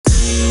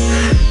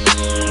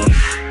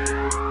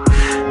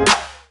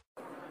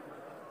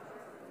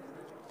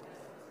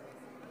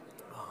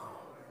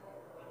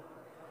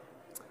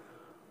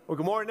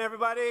Well, good morning,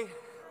 everybody.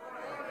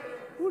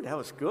 Ooh, that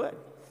was good.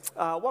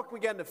 Welcome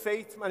again to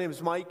Faith. My name is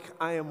Mike.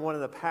 I am one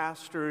of the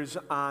pastors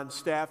on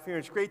staff here.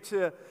 It's great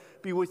to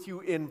be with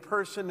you in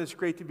person. It's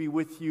great to be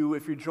with you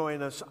if you're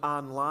joining us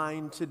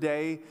online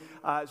today.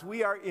 As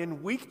we are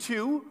in week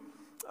 2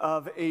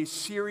 of a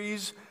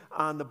series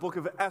on the book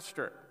of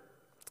Esther.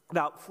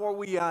 Now, before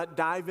we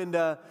dive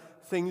into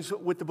things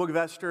with the book of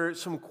Esther,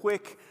 some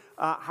quick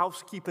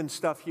housekeeping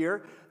stuff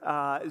here.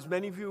 As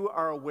many of you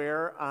are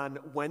aware, on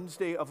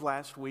Wednesday of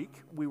last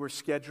week, we were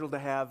scheduled to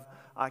have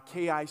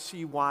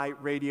KICY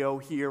Radio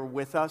here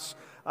with us.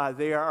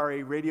 They are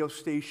a radio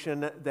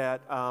station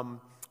that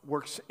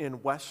works in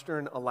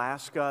western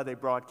Alaska. They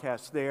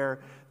broadcast there.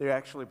 They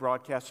actually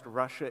broadcast to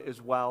Russia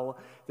as well.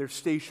 Their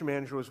station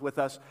manager was with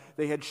us.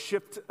 They had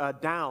shipped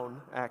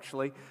down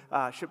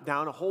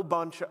a whole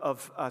bunch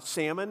of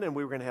salmon, and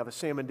we were going to have a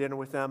salmon dinner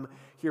with them,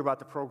 hear about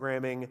the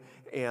programming,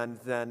 and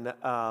then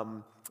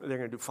they're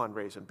going to do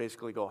fundraising,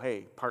 basically go,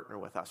 hey, partner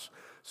with us.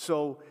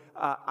 So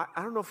I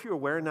don't know if you're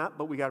aware or not,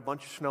 but we got a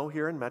bunch of snow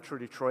here in Metro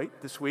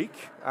Detroit this week,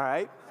 all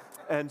right?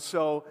 And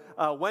so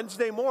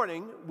Wednesday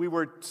morning, we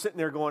were sitting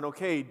there going,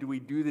 okay, do we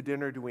do the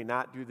dinner? Do we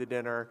not do the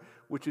dinner?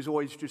 Which is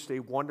always just a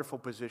wonderful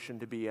position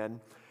to be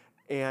in.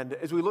 And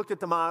as we looked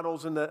at the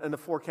models and the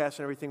forecast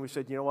and everything, we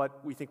said, you know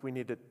what? We think we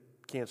need to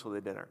cancel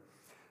the dinner.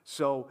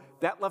 So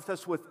that left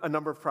us with a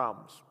number of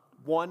problems.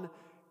 One,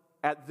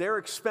 at their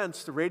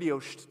expense, the radio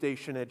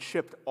station had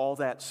shipped all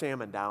that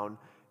salmon down,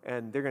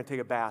 and they're going to take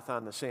a bath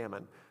on the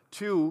salmon.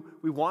 2,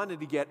 we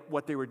wanted to get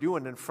what they were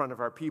doing in front of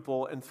our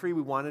people. And 3,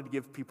 we wanted to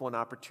give people an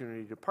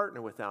opportunity to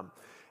partner with them.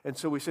 And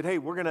so we said, hey,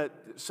 we're going to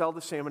sell the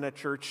salmon at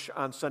church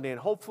on Sunday and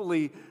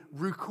hopefully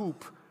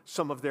recoup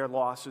some of their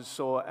losses.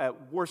 So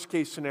at worst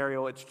case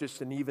scenario, it's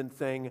just an even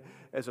thing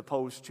as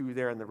opposed to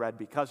they're in the red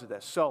because of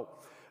this. So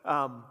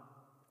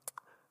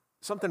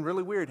something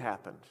really weird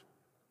happened.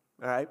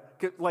 All right,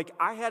 like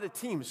I had a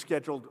team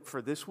scheduled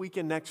for this week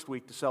and next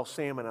week to sell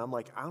salmon. I'm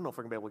like, I don't know if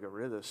we're going to be able to get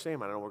rid of this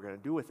salmon. I don't know what we're going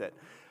to do with it.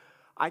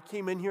 I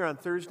came in here on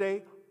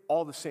Thursday,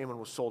 all the salmon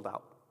was sold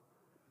out.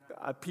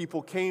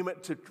 People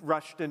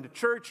rushed into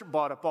church,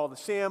 bought up all the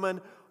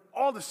salmon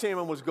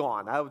was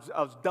gone. I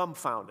was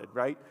dumbfounded,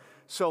 right?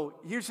 So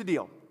here's the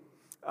deal.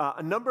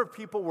 A number of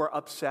people were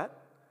upset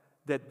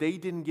that they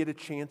didn't get a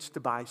chance to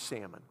buy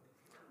salmon.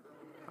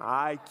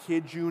 I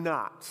kid you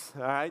not,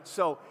 all right?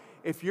 So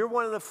if you're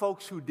one of the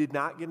folks who did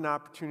not get an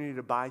opportunity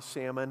to buy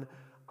salmon,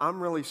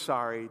 I'm really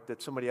sorry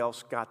that somebody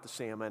else got the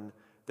salmon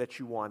that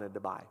you wanted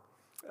to buy.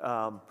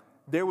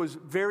 There was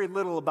very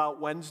little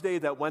about Wednesday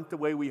that went the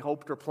way we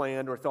hoped or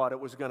planned or thought it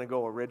was going to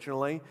go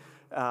originally,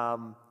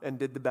 and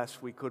did the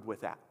best we could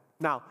with that.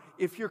 Now,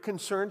 if your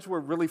concerns were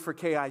really for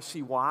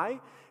KICY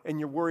and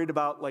you're worried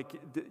about,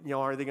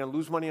 are they going to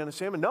lose money on the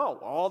salmon? No,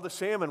 all the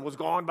salmon was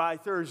gone by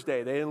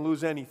Thursday. They didn't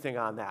lose anything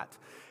on that.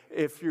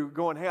 If you're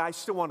going, hey, I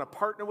still want to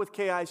partner with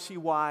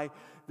KICY,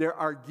 there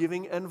are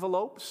giving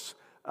envelopes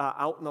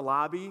out in the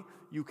lobby.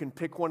 You can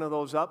pick one of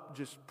those up.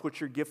 Just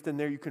put your gift in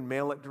there. You can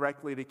mail it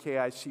directly to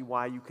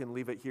KICY. You can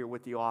leave it here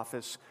with the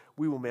office.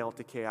 We will mail it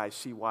to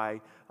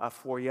KICY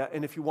for you.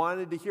 And if you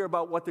wanted to hear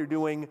about what they're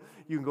doing,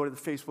 you can go to the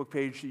Facebook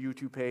page, the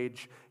YouTube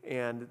page.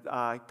 And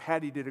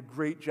Patty did a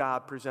great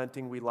job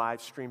presenting. We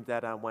live streamed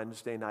that on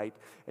Wednesday night,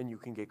 and you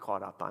can get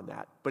caught up on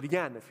that. But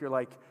again, if you're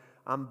like,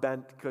 I'm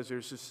bent because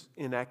there's this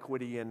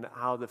inequity in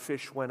how the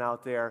fish went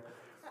out there,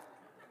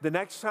 the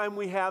next time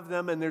we have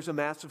them and there's a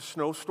massive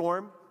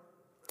snowstorm,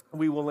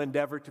 we will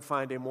endeavor to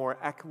find a more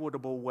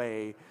equitable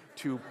way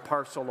to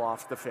parcel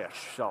off the fish.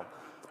 So, all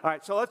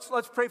right, so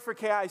let's pray for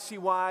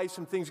KICY,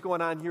 some things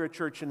going on here at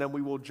church, and then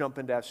we will jump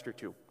into Esther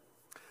 2.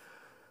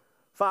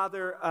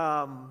 Father,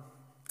 I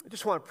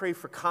just want to pray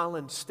for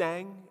Colin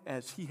Stang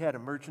as he had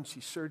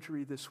emergency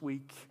surgery this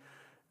week,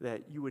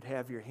 that you would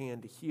have your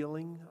hand of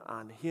healing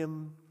on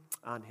him,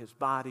 on his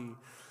body,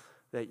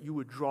 that you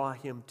would draw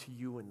him to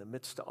you in the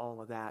midst of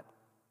all of that.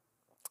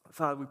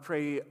 Father, we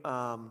pray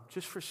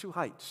just for Sue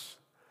Heights,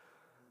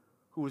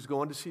 who was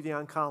going to see the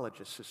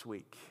oncologist this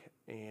week,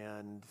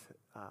 and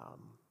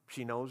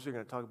she knows they're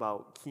going to talk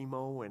about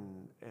chemo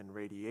and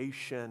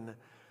radiation,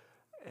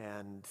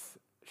 and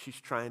she's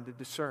trying to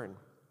discern,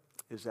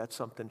 is that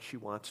something she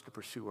wants to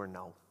pursue or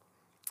no?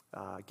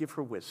 Give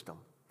her wisdom.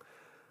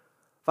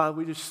 Father,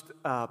 we just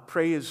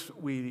pray as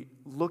we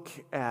look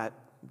at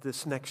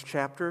this next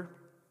chapter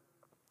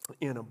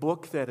in a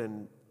book that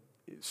in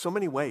so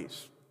many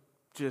ways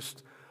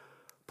just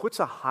puts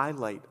a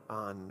highlight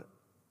on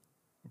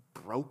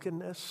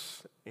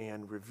brokenness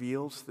and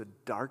reveals the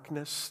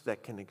darkness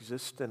that can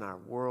exist in our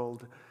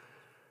world,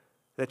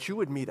 that you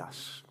would meet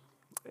us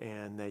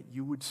and that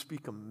you would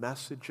speak a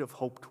message of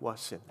hope to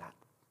us in that.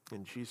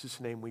 In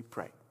Jesus' name we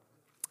pray.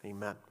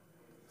 Amen.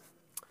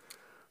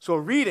 So a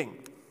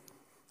reading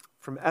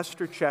from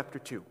Esther chapter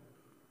 2.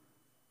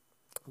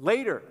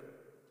 Later,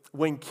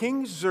 when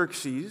King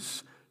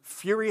Xerxes'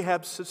 fury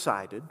had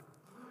subsided,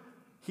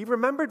 he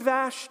remembered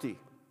Vashti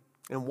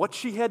and what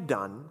she had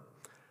done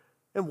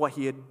and what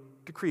he had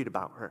decreed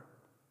about her.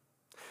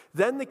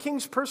 Then the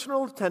king's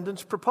personal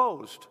attendants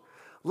proposed,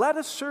 Let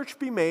a search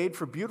be made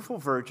for beautiful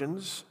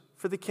virgins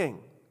for the king.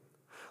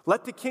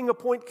 Let the king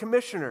appoint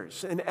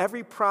commissioners in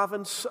every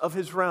province of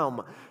his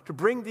realm to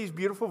bring these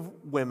beautiful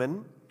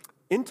women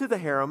into the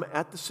harem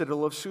at the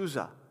citadel of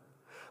Susa.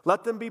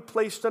 Let them be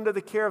placed under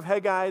the care of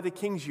Hegai, the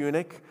king's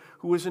eunuch,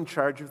 who is in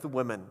charge of the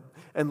women,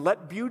 and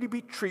let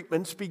beauty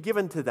treatments be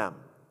given to them.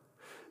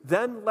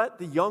 Then let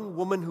the young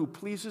woman who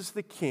pleases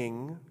the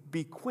king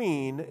be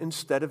queen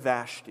instead of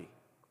Vashti."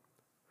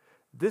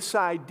 This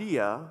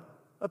idea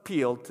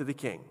appealed to the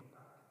king,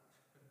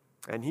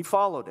 and he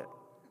followed it.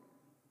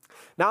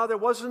 Now there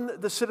was in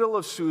the citadel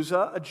of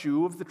Susa a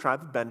Jew of the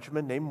tribe of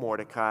Benjamin named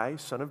Mordecai,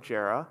 son of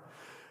Jairah,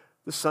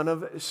 the son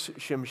of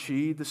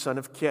Shimshi, the son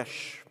of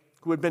Kish,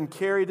 who had been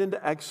carried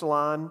into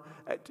exile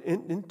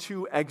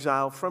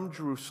from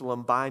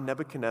Jerusalem by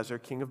Nebuchadnezzar,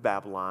 king of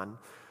Babylon,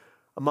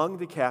 among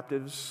the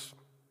captives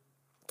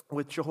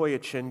with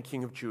Jehoiachin,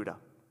 king of Judah.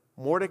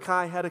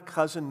 Mordecai had a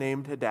cousin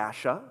named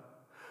Hadassah,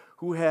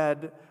 who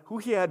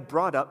he had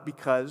brought up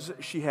because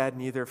she had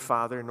neither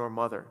father nor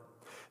mother.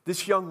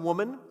 This young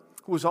woman,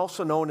 who was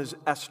also known as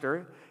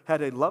Esther,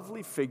 had a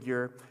lovely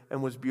figure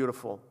and was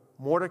beautiful.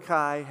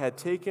 Mordecai had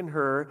taken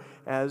her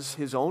as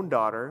his own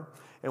daughter,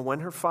 and when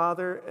her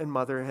father and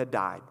mother had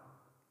died.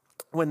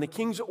 When the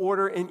king's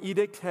order and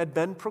edict had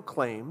been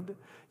proclaimed,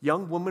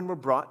 young women were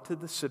brought to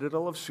the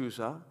citadel of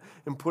Susa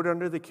and put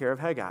under the care of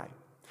Hegai.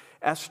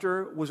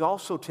 Esther was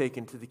also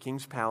taken to the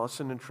king's palace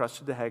and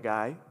entrusted to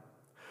Hegai,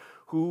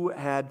 who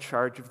had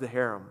charge of the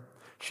harem.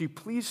 She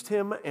pleased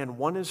him and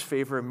won his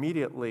favor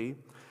immediately.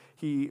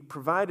 He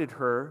provided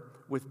her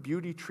with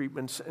beauty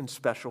treatments and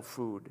special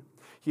food.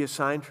 He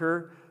assigned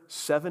her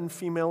 7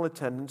 female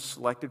attendants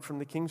selected from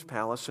the king's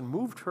palace and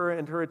moved her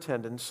and her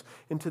attendants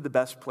into the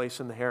best place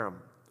in the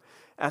harem.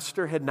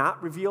 Esther had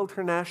not revealed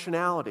her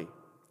nationality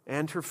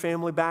and her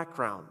family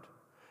background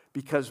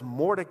because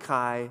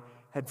Mordecai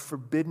had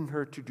forbidden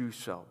her to do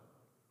so.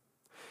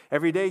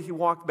 Every day he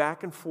walked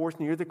back and forth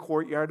near the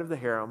courtyard of the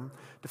harem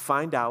to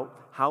find out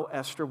how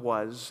Esther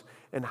was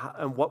and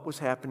what was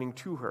happening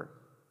to her.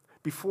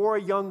 Before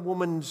a young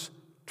woman's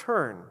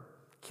turn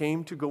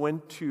came to go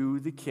into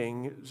the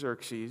king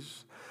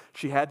Xerxes,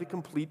 she had to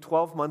complete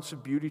 12 months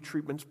of beauty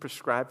treatments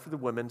prescribed for the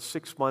women,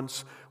 6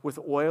 months with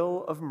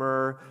oil of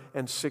myrrh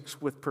and 6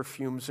 with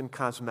perfumes and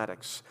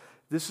cosmetics.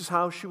 This is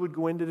how she would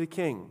go into the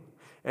king.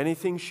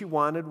 Anything she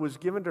wanted was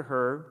given to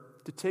her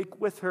to take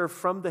with her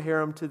from the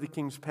harem to the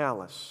king's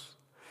palace.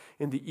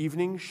 In the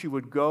evening, she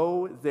would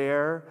go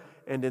there,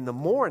 and in the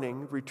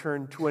morning,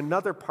 return to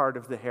another part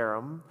of the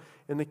harem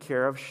in the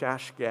care of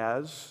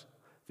Shashgaz,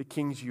 the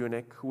king's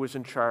eunuch, who was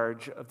in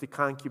charge of the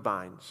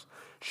concubines.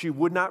 She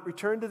would not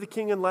return to the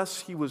king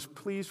unless he was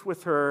pleased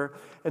with her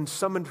and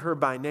summoned her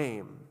by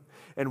name.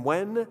 And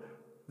when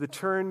the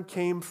turn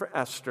came for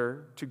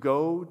Esther to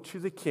go to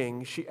the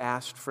king, she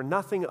asked for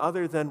nothing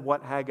other than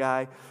what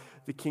Hegai,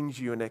 the king's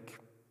eunuch,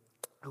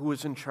 who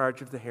was in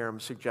charge of the harem,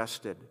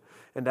 suggested.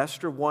 And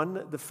Esther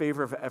won the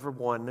favor of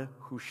everyone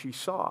who she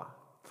saw.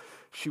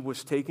 She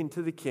was taken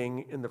to the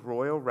king in the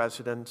royal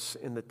residence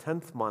in the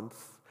 10th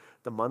month,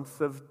 the month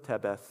of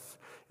Tebeth,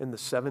 in the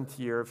 7th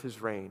year of his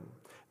reign.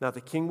 Now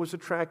the king was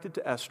attracted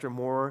to Esther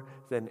more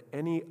than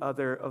any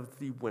other of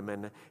the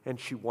women, and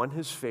she won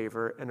his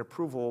favor and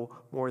approval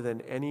more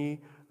than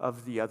any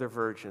of the other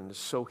virgins.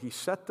 So he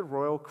set the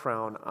royal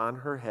crown on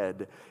her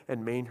head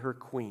and made her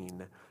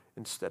queen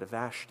instead of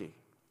Vashti.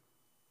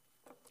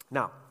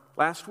 Now,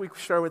 last week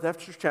we started with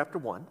Esther chapter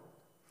 1.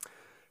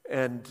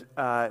 And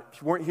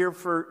if you weren't here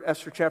for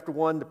Esther chapter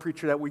 1, the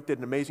preacher that week did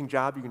an amazing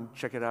job. You can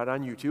check it out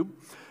on YouTube.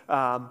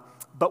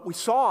 But we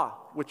saw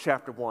with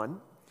chapter 1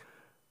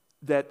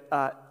 that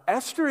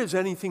Esther is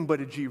anything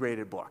but a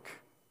G-rated book.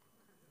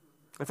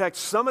 In fact,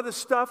 some of the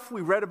stuff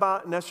we read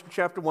about in Esther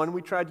chapter 1,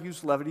 we tried to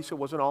use levity so it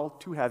wasn't all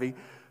too heavy,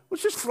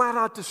 was just flat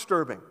out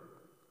disturbing.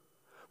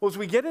 Well, as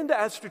we get into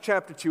Esther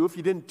chapter 2, if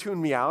you didn't tune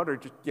me out or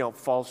just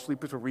fall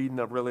asleep as we're reading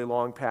a really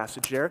long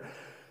passage there,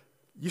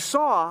 you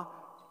saw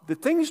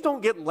that things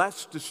don't get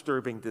less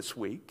disturbing this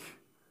week.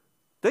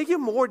 They get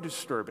more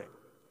disturbing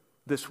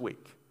this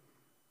week.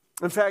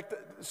 In fact,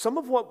 some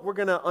of what we're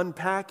going to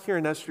unpack here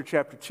in Esther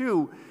chapter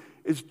 2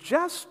 is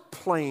just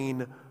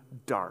plain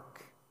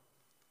dark.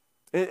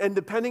 And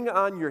depending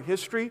on your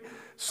history,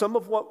 some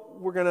of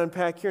what we're going to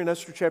unpack here in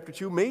Esther chapter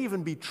 2 may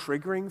even be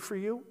triggering for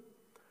you.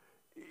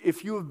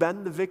 If you have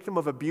been the victim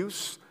of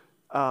abuse,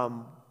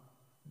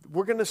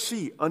 we're going to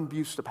see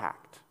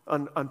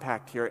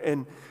unpacked here.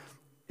 And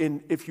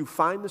if you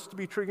find this to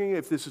be triggering,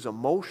 if this is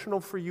emotional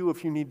for you,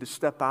 if you need to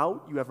step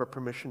out, you have a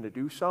permission to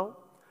do so.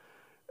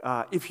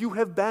 If you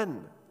have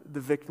been the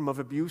victim of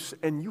abuse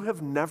and you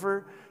have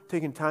never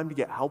taken time to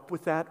get help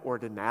with that or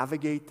to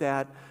navigate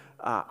that,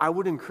 I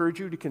would encourage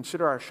you to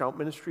consider our Shout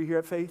ministry here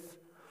at Faith.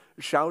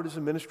 Shout is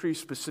a ministry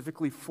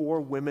specifically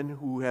for women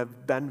who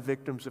have been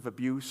victims of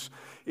abuse.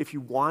 If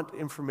you want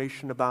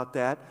information about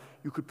that,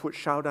 you could put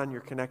Shout on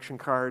your connection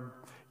card.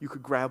 You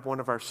could grab one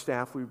of our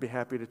staff. We would be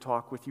happy to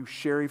talk with you.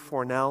 Sherry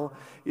Fornell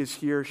is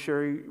here.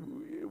 Sherry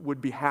would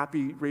be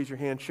happy. Raise your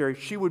hand, Sherry.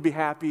 She would be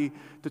happy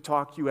to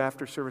talk to you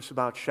after service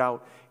about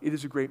Shout. It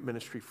is a great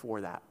ministry for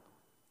that.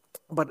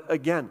 But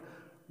again,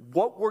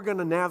 what we're going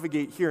to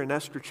navigate here in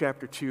Esther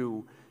chapter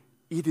 2,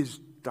 it is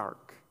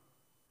dark.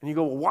 And you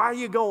go, well, why are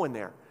you going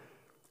there?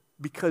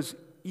 Because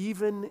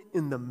even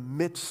in the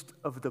midst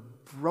of the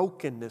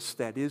brokenness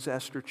that is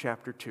Esther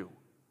chapter 2,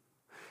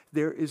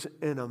 there is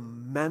an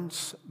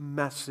immense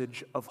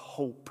message of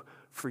hope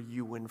for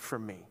you and for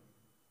me.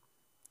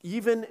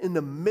 Even in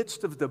the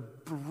midst of the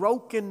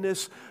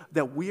brokenness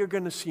that we are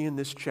going to see in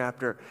this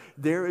chapter,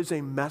 there is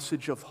a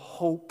message of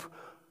hope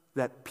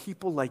that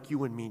people like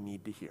you and me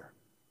need to hear.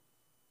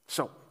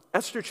 So,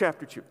 Esther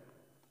chapter 2.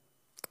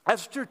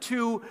 Esther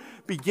 2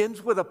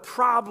 begins with a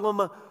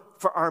problem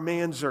for our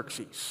man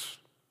Xerxes.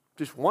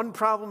 Just one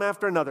problem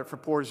after another for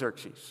poor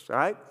Xerxes, all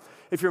right?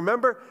 If you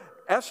remember,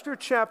 Esther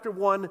chapter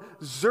 1,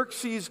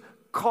 Xerxes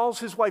calls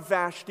his wife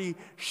Vashti,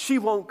 she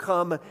won't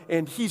come,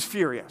 and he's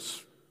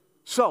furious.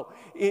 So,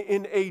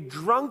 in a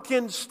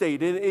drunken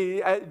state,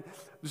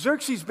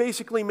 Xerxes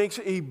basically makes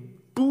a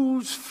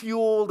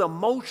booze-fueled,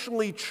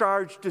 emotionally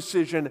charged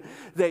decision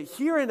that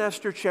here in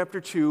Esther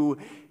chapter 2,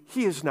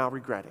 he is now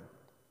regretting.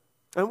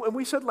 And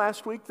we said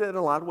last week that in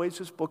a lot of ways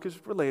this book is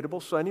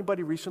relatable. So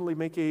anybody recently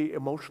make a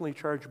emotionally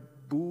charged,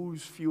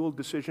 booze-fueled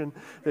decision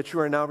that you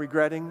are now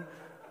regretting?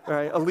 All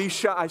right,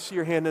 Alicia, I see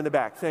your hand in the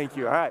back. Thank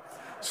you. All right.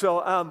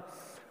 So,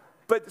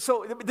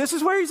 so this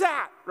is where he's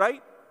at,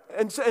 right?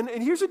 And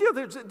here's the deal.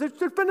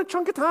 There's been a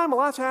chunk of time. A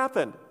lot's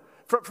happened.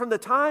 From the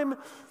time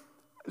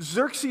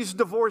Xerxes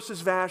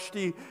divorces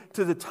Vashti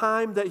to the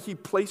time that he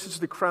places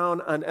the crown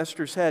on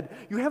Esther's head,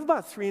 you have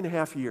about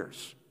 3.5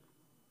 years.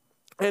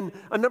 And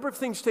a number of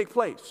things take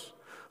place.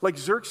 Like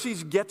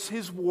Xerxes gets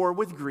his war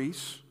with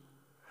Greece.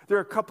 There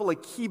are a couple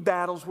of key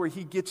battles where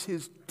he gets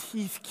his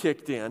teeth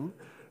kicked in,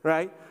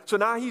 right? So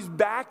now he's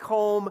back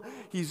home.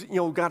 He's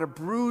got a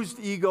bruised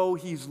ego.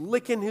 He's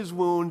licking his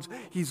wounds.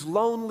 He's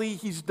lonely.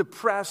 He's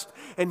depressed.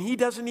 And he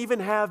doesn't even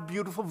have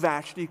beautiful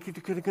Vashti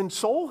to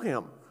console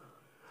him.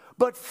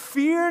 But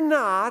fear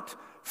not,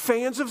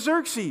 fans of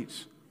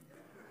Xerxes,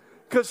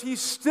 because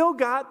he's still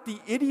got the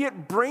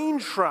idiot brain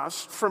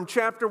trust from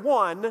chapter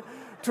 1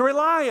 to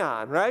rely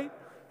on, right?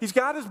 He's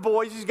got his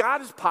boys, he's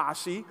got his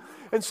posse,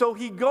 and so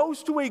he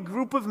goes to a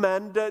group of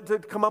men to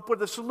come up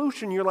with a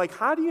solution. You're like,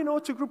 how do you know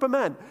it's a group of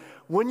men?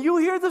 When you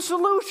hear the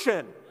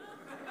solution,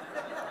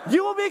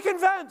 you will be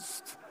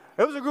convinced.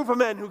 It was a group of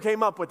men who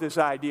came up with this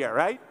idea,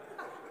 right?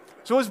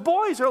 So his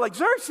boys are like,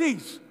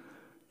 Xerxes,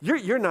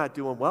 you're not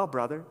doing well,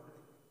 brother.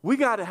 We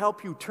got to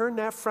help you turn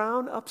that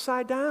frown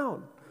upside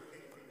down.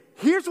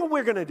 Here's what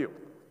we're going to do.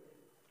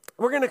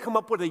 We're going to come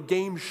up with a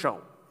game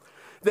show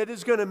that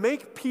is going to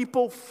make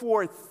people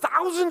for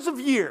thousands of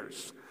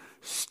years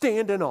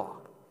stand in awe.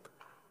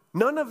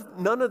 None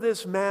of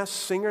this mass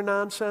singer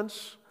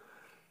nonsense.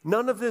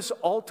 None of this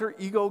alter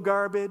ego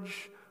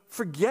garbage.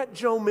 Forget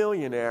Joe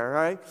Millionaire,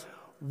 right?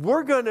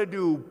 We're going to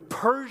do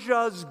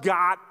Persia's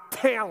Got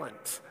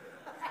Talent.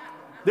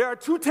 There are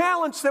 2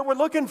 talents that we're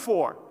looking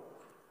for: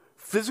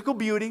 physical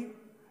beauty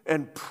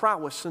and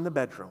prowess in the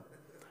bedroom.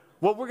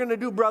 What we're going to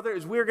do, brother,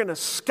 is we're going to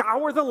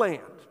scour the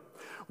land.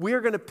 We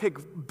are going to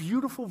pick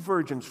beautiful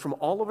virgins from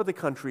all over the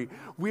country.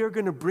 We are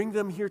going to bring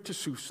them here to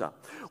Susa.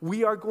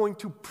 We are going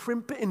to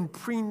primp and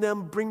preen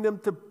them, bring them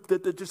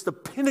to just the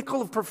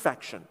pinnacle of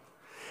perfection.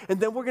 And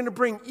then we're going to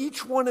bring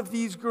each one of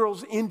these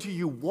girls into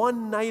you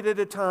one night at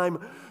a time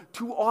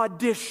to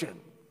audition.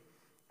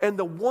 And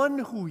the one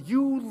who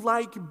you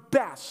like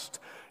best,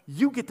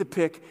 you get to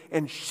pick,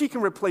 and she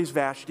can replace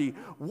Vashti.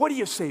 What do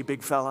you say,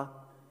 big fella?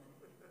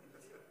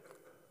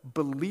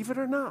 Believe it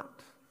or not,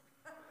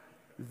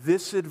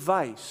 this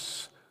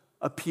advice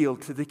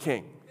appealed to the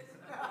king.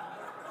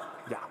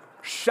 Yeah,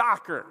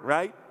 shocker,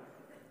 right?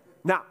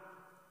 Now,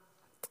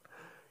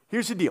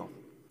 here's the deal.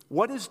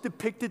 What is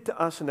depicted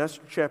to us in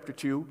Esther chapter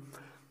 2,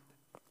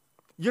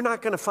 you're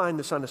not going to find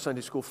this on a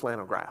Sunday school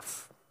flannel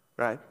graph,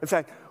 right? In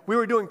fact, we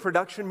were doing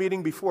production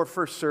meeting before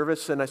first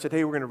service, and I said,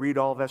 hey, we're going to read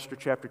all of Esther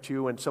chapter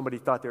 2, and somebody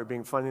thought they were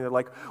being funny. They're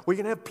like, we're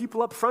going to have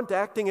people up front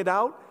acting it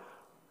out?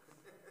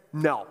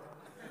 No,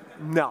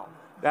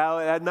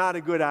 that's not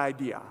a good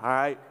idea, all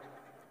right?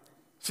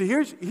 See,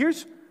 here's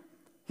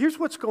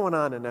what's going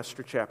on in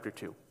Esther chapter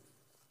 2.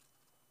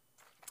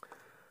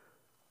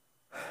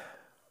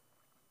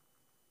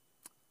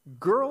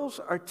 Girls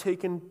are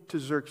taken to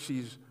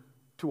Xerxes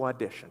to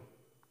audition.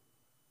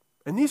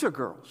 And these are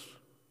girls.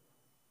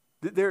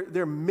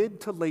 They're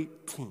mid to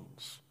late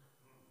teens,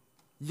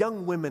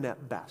 young women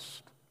at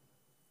best.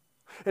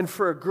 And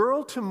for a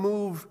girl to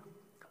move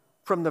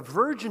from the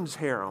virgin's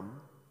harem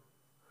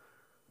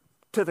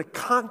to the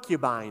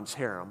concubine's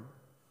harem,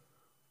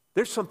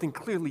 there's something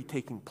clearly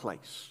taking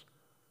place.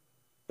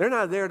 They're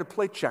not there to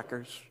play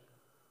checkers.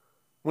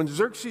 When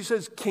Xerxes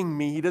says, king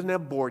me, he doesn't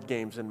have board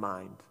games in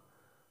mind.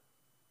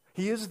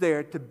 He is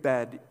there to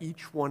bed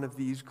each one of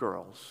these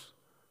girls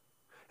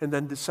and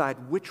then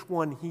decide which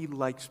one he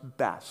likes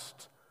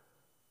best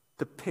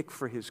to pick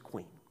for his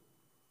queen.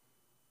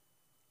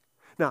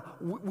 Now,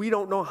 we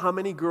don't know how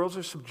many girls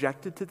are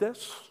subjected to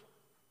this.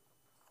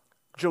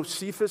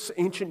 Josephus,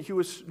 ancient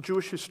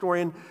Jewish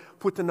historian,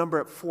 put the number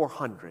at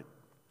 400.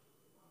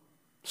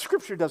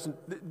 Scripture doesn't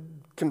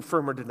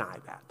confirm or deny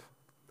that.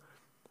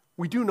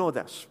 We do know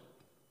this.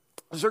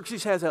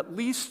 Xerxes has at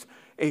least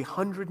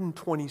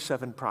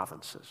 127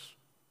 provinces.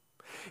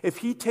 If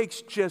he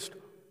takes just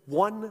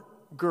one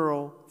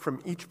girl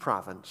from each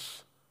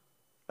province,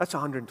 that's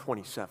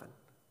 127.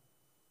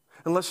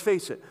 And let's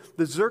face it,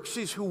 the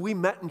Xerxes who we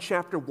met in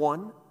chapter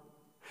 1,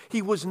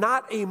 he was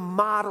not a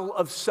model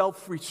of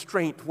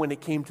self-restraint when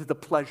it came to the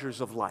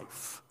pleasures of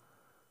life.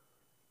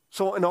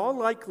 So in all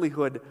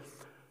likelihood,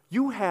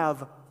 you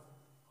have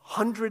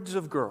hundreds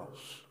of girls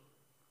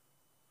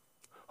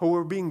who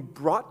are being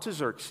brought to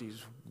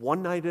Xerxes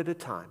one night at a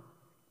time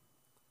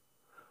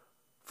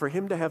for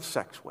him to have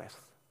sex with,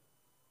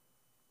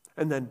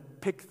 and then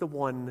pick the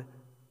one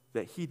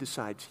that he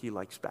decides he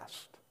likes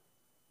best.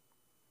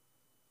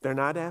 They're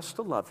not asked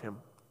to love him.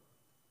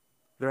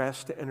 They're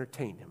asked to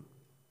entertain him.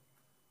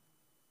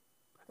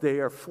 They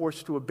are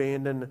forced to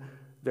abandon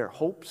their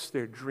hopes,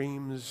 their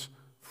dreams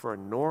for a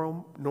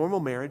normal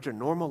marriage, a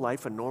normal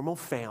life, a normal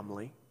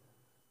family.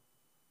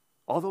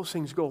 All those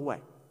things go away.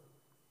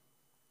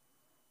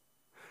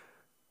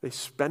 They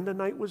spend a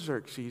night with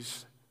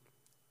Xerxes,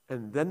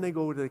 and then they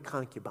go to the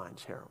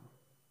concubine's harem,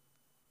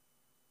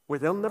 where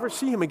they'll never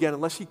see him again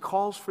unless he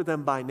calls for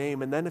them by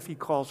name. And then if he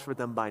calls for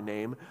them by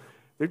name,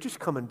 they're just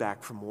coming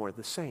back for more of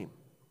the same.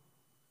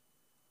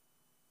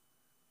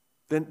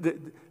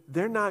 Then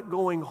they're not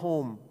going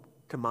home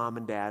to mom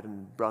and dad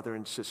and brother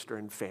and sister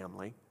and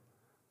family.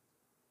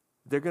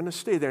 They're going to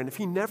stay there. And if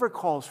he never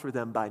calls for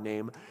them by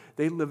name,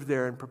 they live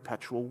there in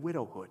perpetual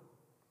widowhood.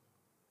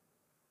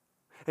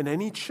 And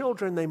any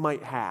children they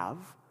might have,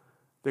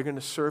 they're going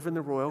to serve in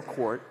the royal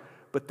court,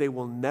 but they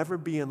will never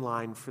be in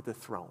line for the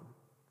throne.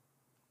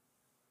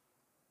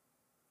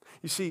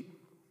 You see,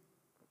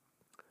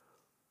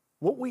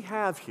 what we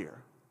have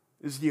here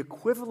is the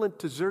equivalent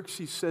to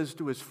Xerxes says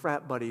to his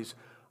frat buddies,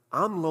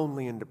 I'm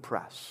lonely and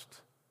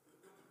depressed.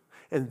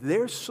 And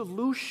their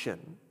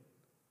solution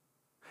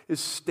is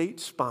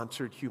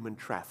state-sponsored human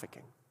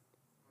trafficking.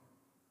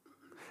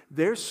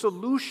 Their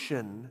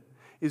solution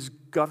is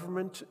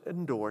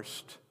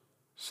government-endorsed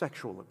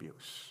sexual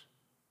abuse.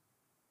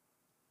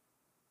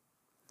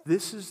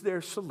 This is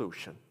their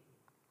solution.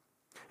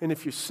 And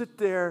if you sit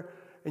there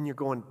and you're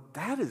going,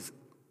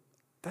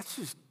 that's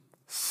just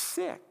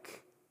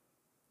sick.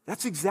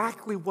 That's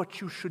exactly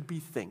what you should be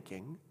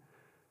thinking,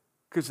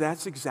 because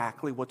that's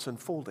exactly what's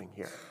unfolding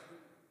here.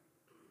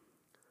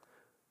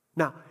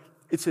 Now,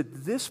 it's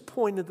at this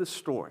point of the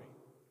story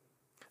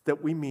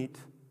that we meet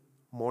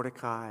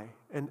Mordecai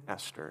and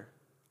Esther,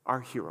 our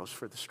heroes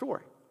for the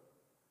story.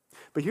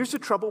 But here's the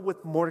trouble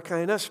with Mordecai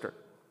and Esther.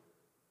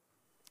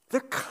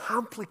 They're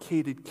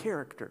complicated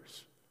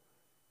characters.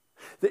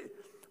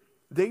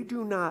 They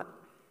do not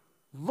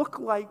look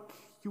like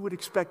you would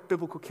expect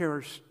biblical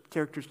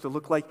characters to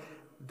look like.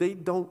 They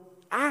don't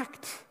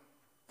act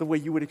the way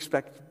you would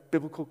expect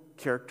biblical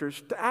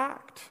characters to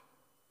act.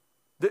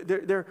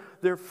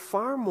 They're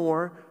far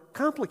more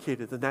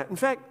complicated than that. In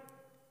fact,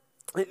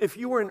 if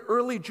you were an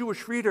early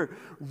Jewish reader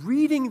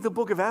reading the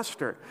book of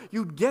Esther,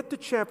 you'd get to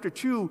chapter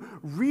 2,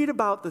 read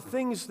about the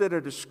things that are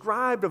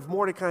described of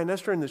Mordecai and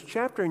Esther in this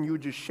chapter, and you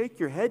would just shake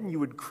your head and you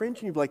would cringe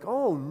and you'd be like,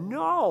 oh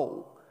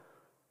no.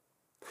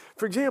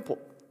 For example,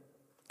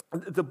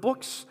 the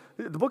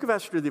book of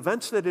Esther, the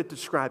events that it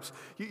describes,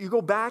 you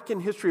go back in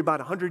history about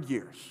 100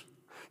 years.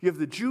 You have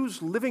the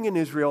Jews living in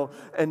Israel,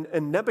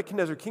 and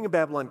Nebuchadnezzar, king of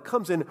Babylon,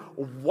 comes in,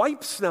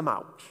 wipes them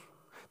out,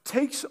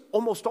 takes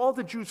almost all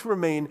the Jews who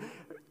remain,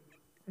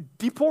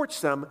 deports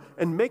them,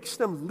 and makes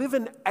them live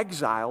in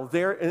exile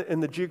there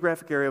in the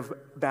geographic area of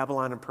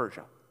Babylon and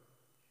Persia.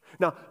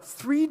 Now,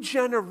 3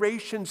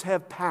 generations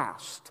have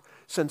passed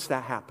since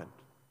that happened.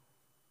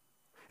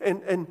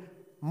 And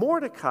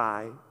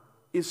Mordecai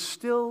is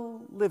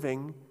still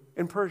living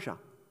in Persia.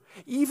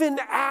 Even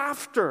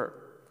after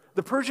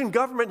the Persian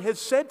government has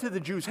said to the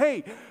Jews,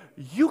 hey,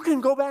 you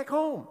can go back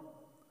home,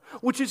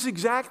 which is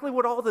exactly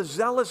what all the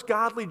zealous,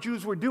 godly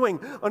Jews were doing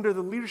under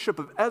the leadership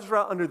of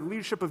Ezra, under the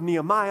leadership of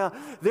Nehemiah.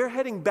 They're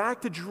heading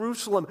back to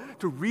Jerusalem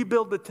to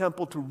rebuild the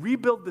temple, to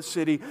rebuild the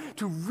city,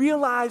 to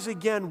realize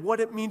again what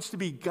it means to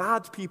be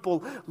God's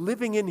people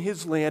living in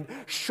His land,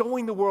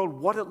 showing the world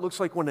what it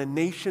looks like when a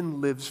nation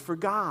lives for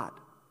God.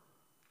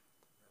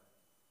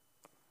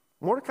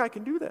 Mordecai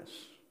can do this.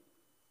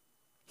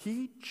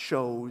 He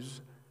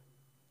chose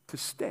to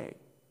stay.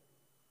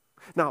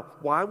 Now,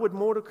 why would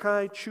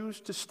Mordecai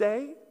choose to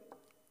stay?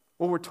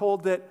 Well, we're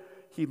told that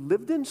he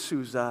lived in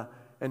Susa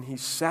and he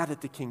sat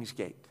at the king's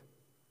gate.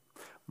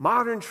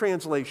 Modern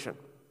translation,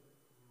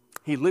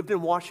 he lived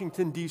in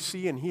Washington,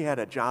 D.C., and he had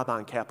a job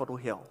on Capitol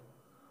Hill.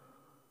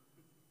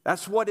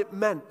 That's what it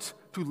meant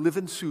to live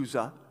in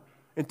Susa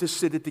and to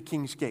sit at the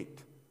king's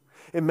gate.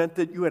 It meant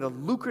that you had a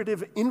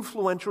lucrative,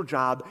 influential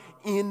job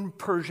in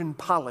Persian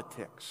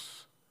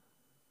politics.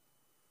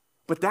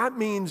 But that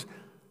means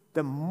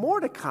that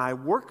Mordecai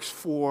works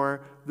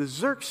for the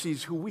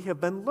Xerxes who we have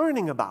been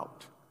learning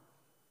about.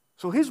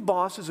 So his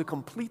boss is a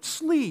complete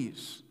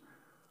sleaze.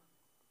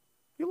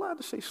 You allowed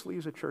to say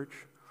sleaze at church?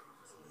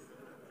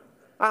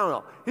 I don't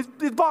know.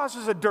 His boss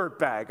is a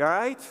dirtbag, all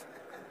right?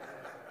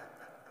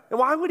 And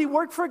why would he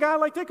work for a guy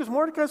like that? Because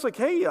Mordecai's like,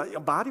 hey, a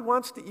body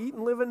wants to eat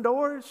and live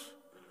indoors.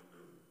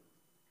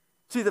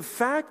 See, the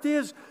fact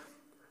is,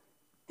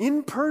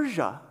 in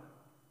Persia,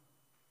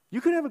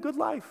 you could have a good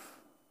life.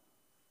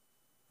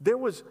 There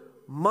was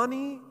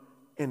money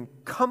and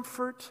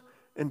comfort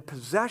and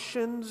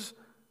possessions,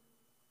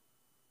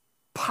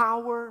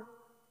 power,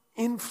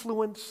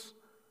 influence.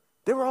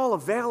 They were all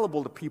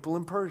available to people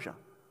in Persia.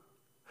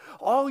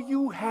 All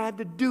you had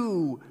to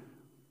do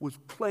was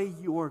play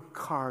your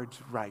cards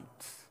right.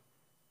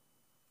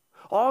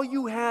 All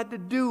you had to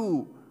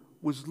do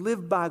was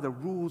live by the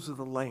rules of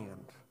the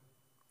land.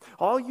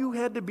 All you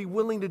had to be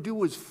willing to do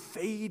was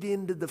fade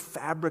into the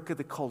fabric of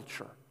the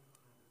culture.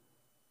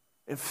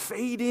 And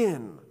fade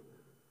in.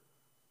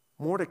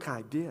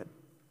 Mordecai did.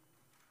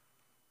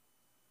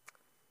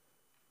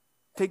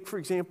 Take, for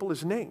example,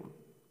 his name.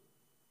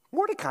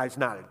 Mordecai's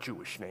not a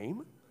Jewish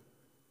name.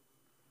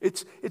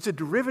 It's a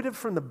derivative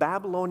from the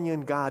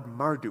Babylonian god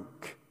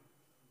Marduk.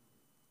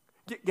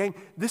 Gang,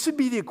 this would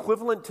be the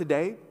equivalent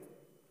today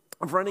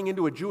of running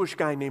into a Jewish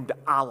guy named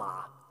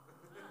Allah.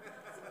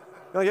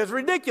 Like, that's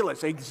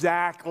ridiculous.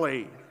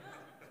 Exactly.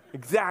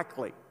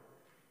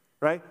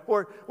 Right?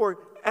 Or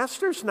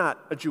Esther's not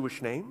a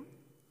Jewish name.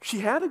 She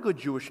had a good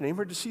Jewish name.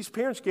 Her deceased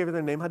parents gave her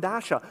the name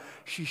Hadassah.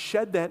 She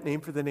shed that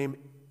name for the name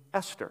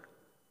Esther,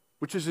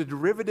 which is a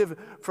derivative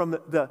from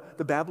the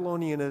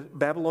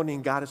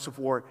Babylonian goddess of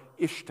war,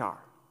 Ishtar.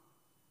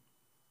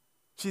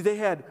 See, they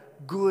had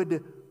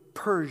good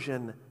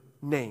Persian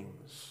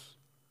names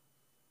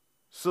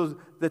so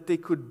that they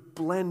could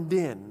blend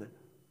in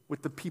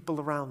with the people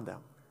around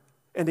them.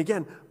 And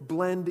again,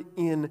 blend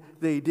in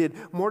they did.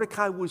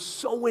 Mordecai was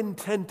so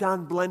intent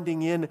on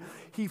blending in,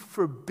 he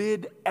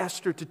forbid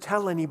Esther to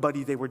tell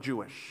anybody they were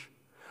Jewish.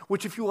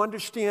 Which, if you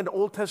understand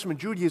Old Testament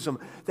Judaism,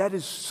 that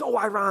is so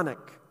ironic.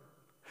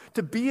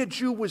 To be a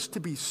Jew was to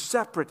be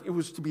separate, it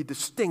was to be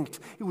distinct,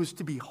 it was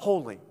to be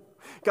holy.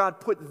 God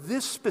put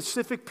this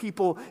specific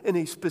people in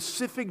a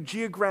specific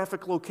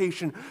geographic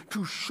location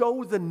to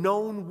show the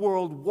known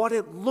world what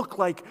it looked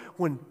like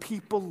when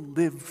people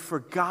lived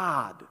for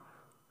God.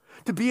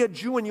 To be a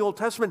Jew in the Old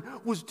Testament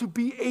was to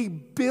be a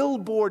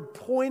billboard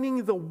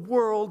pointing the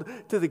world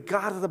to the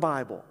God of the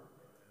Bible.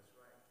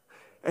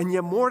 And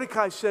yet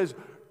Mordecai says,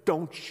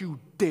 don't you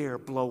dare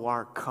blow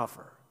our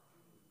cover.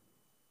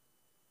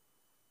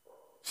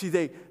 See,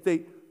 they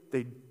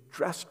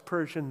dressed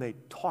Persian, they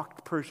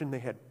talked Persian, they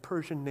had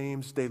Persian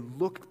names, they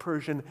looked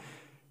Persian,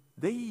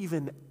 they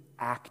even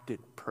acted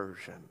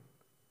Persian.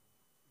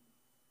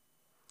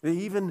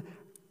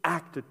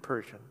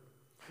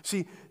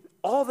 See,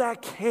 all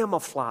that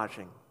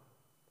camouflaging,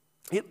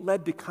 it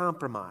led to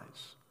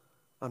compromise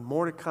on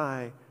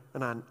Mordecai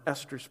and on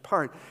Esther's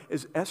part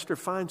as Esther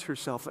finds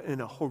herself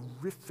in a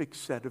horrific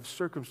set of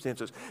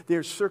circumstances. There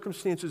are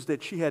circumstances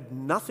that she had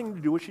nothing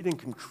to do with, she didn't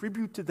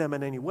contribute to them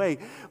in any way,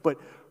 but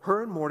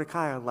her and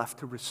Mordecai are left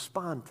to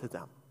respond to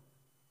them.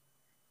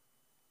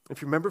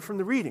 If you remember from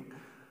the reading,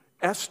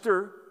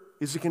 Esther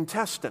is a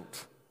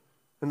contestant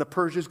in the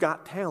Persia's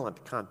Got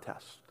Talent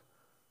contest.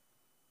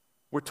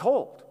 We're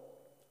told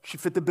she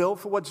fit the bill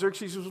for what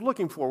Xerxes was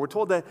looking for. We're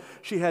told that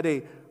she had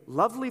a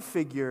lovely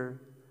figure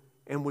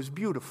and was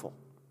beautiful.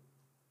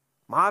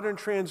 Modern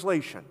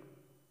translation.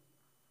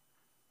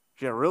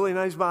 She had a really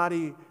nice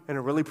body and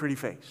a really pretty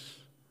face.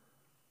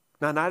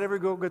 Now, not every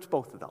girl gets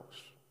both of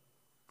those.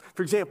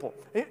 For example,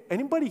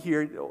 anybody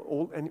here,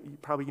 old, and you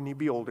probably need to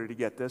be older to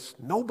get this,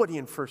 nobody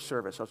in first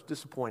service, I was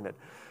disappointed.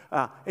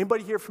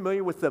 Anybody here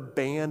familiar with the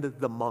band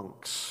The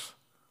Monks?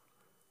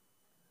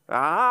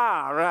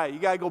 Ah, right. You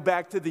got to go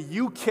back to the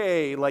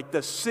UK, like the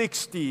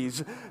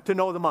 60s, to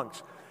know the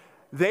Monks.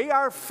 They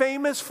are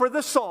famous for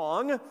the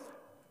song,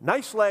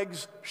 Nice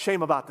Legs,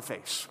 Shame About the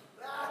Face.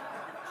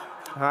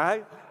 All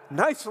right?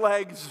 Nice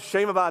legs,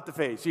 shame about the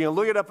face. You can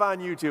look it up on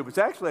YouTube. It's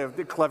actually a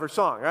clever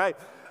song, right?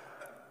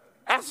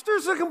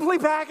 Esther's a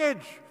complete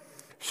package.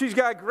 She's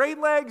got great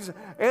legs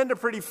and a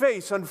pretty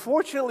face.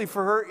 Unfortunately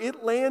for her,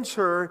 it lands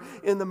her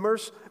in the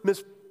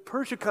Miss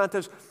Persia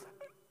contest.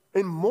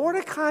 And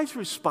Mordecai's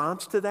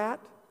response to that,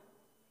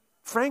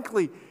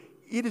 frankly,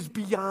 it is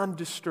beyond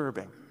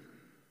disturbing.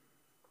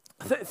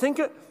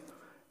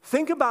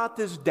 Think about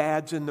this,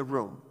 dads in the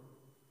room.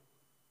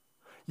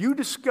 You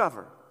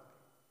discover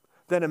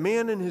that a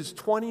man in his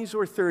 20s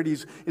or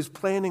 30s is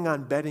planning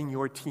on bedding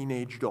your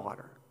teenage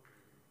daughter.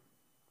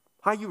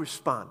 How you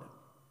responding?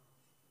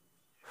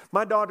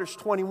 My daughter's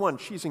 21.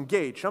 She's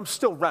engaged. I'm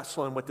still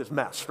wrestling with this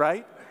mess,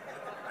 right?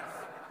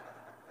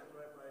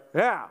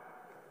 Yeah.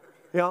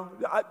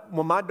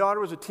 When my daughter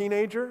was a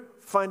teenager,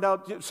 find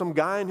out some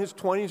guy in his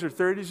 20s or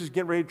 30s is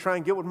getting ready to try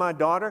and get with my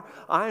daughter,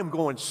 I am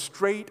going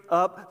straight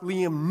up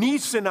Liam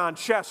Neeson on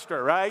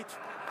Chester, right?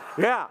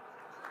 Yeah.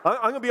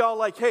 I'm going to be all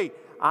like, hey,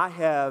 I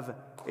have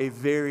a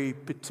very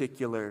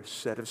particular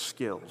set of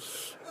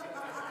skills.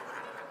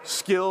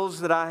 Skills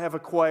that I have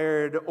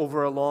acquired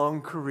over a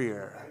long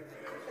career.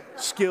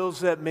 Skills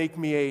that make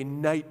me a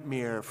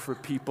nightmare for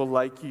people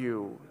like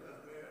you.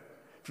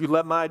 If you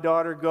let my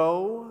daughter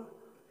go,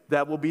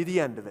 that will be the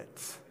end of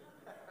it.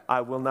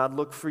 I will not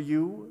look for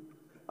you.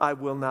 I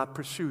will not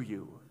pursue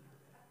you.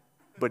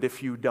 But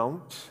if you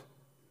don't,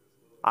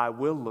 I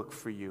will look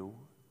for you.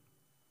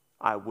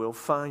 I will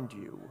find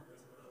you.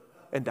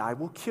 And I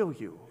will kill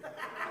you.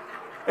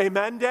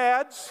 Amen,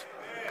 dads?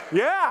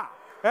 Yeah.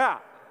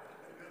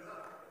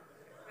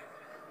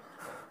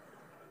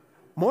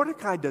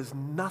 Mordecai does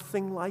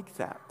nothing like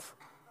that.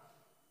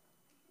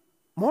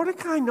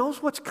 Mordecai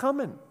knows what's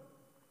coming.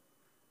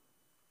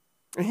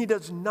 And he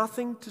does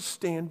nothing to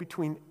stand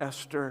between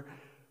Esther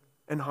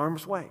and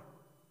harm's way.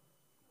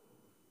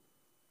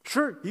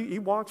 Sure, he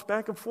walks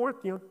back and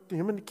forth, to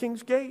him and the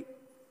king's gate.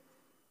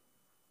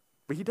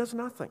 But he does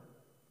nothing.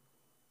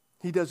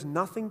 He does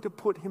nothing to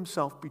put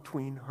himself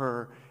between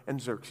her and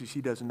Xerxes.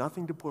 He does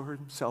nothing to put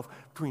himself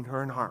between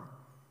her and harm.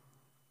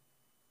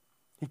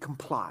 He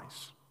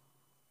complies.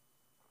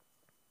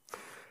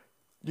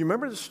 Do you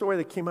remember the story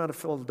that came out of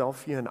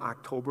Philadelphia in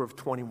October of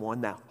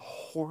 21 that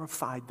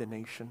horrified the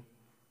nation?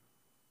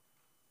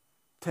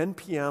 10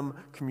 p.m.,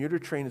 commuter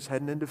train is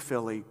heading into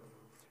Philly,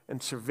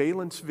 and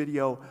surveillance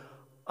video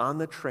on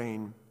the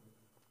train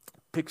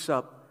picks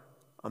up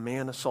a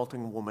man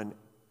assaulting a woman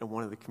in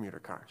one of the commuter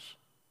cars.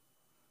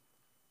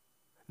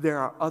 There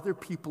are other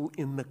people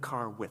in the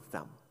car with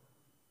them,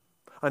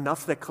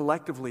 enough that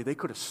collectively they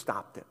could have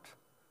stopped it.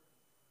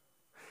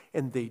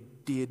 And they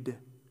did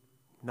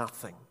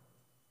nothing.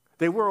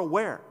 They were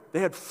aware.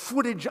 They had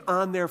footage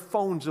on their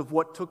phones of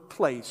what took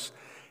place,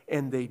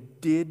 and they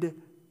did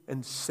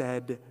and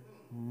said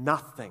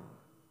nothing.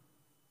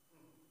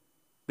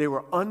 They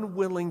were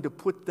unwilling to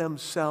put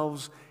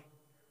themselves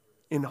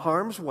in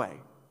harm's way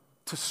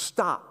to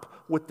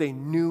stop what they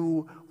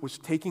knew was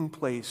taking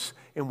place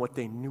and what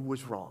they knew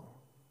was wrong.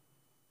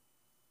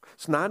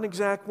 It's not an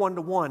exact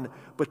one-to-one,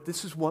 but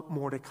this is what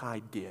Mordecai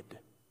did.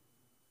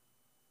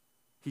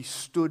 He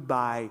stood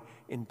by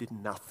and did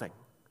nothing.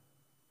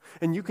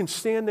 And you can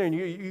stand there and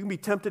you can be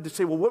tempted to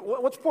say, well,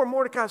 what's poor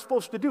Mordecai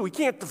supposed to do? He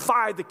can't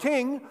defy the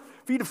king.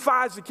 If he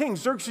defies the king,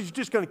 Xerxes is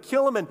just going to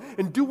kill him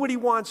and do what he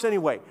wants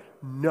anyway.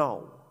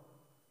 No.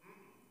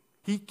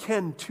 He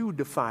can too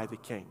defy the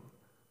king.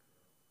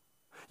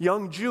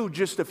 Young Jew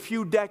just a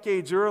few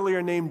decades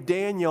earlier named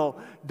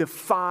Daniel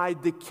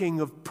defied the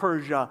king of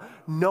Persia,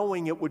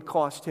 knowing it would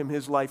cost him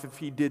his life if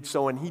he did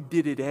so, and he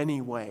did it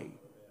anyway.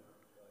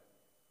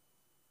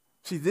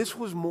 See, this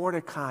was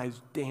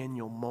Mordecai's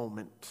Daniel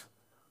moment.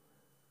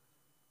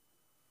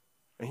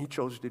 And he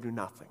chose to do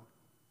nothing.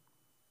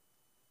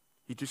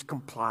 He just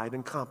complied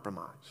and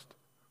compromised.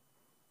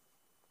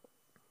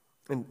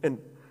 And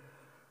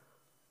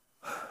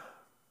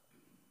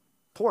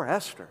poor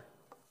Esther.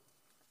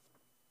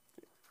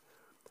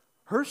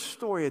 Her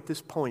story at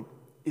this point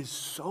is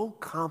so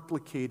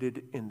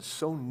complicated and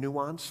so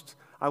nuanced.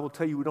 I will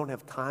tell you, we don't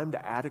have time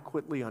to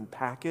adequately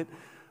unpack it.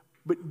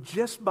 But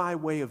just by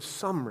way of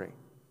summary,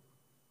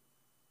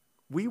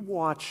 we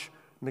watch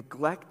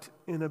neglect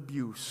and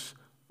abuse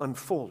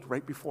unfold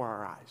right before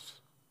our eyes.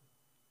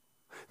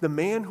 The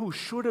man who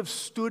should have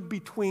stood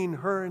between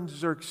her and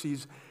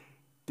Xerxes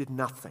did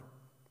nothing.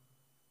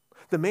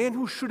 The man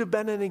who should have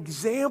been an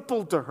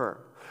example to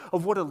her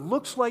of what it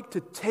looks like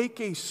to take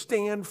a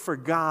stand for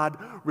God,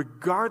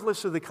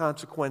 regardless of the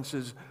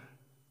consequences,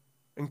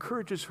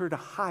 encourages her to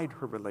hide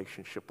her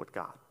relationship with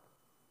God.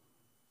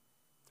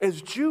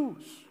 As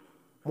Jews,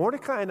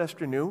 Mordecai and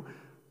Esther knew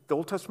the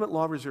Old Testament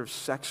law reserves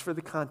sex for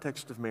the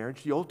context of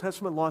marriage. The Old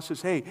Testament law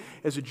says, hey,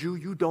 as a Jew,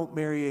 you don't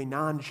marry a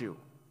non-Jew.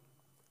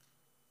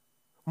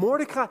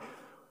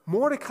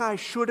 Mordecai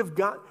should have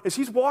got, as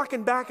he's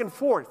walking back and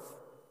forth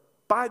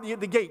by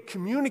the gate,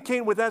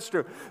 communicating with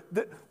Esther,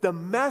 the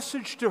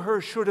message to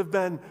her should have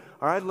been,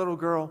 all right, little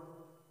girl,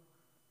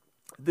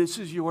 this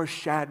is your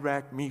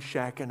Shadrach,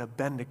 Meshach, and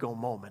Abednego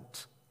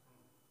moment.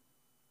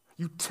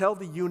 You tell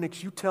the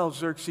eunuchs, you tell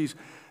Xerxes,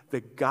 the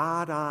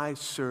God I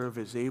serve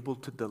is able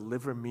to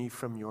deliver me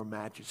from your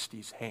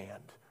majesty's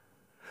hand.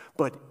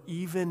 But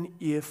even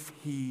if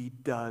he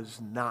does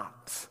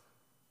not,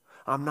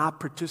 I'm not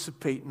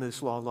participating in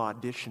this little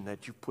audition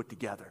that you put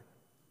together.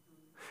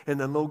 And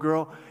then, little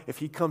girl, if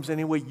he comes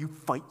anyway, you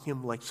fight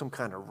him like some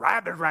kind of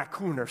rabid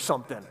raccoon or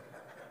something.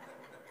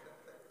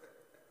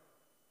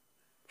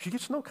 She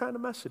gets no kind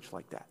of message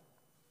like that.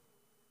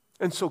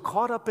 And so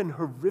caught up in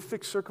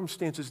horrific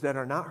circumstances that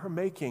are not her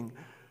making,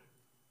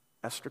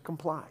 Esther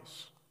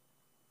complies.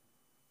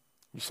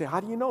 You say, how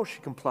do you know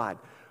she complied?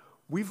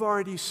 We've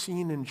already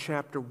seen in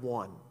chapter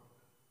 1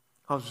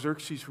 how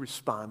Xerxes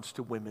responds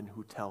to women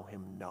who tell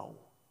him no.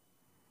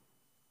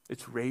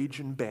 It's rage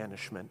and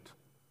banishment,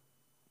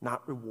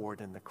 not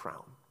reward and the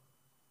crown.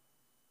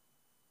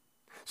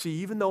 See,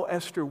 even though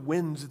Esther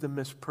wins the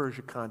Miss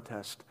Persia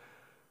contest,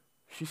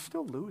 she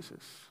still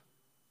loses.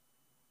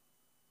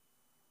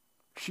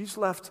 She's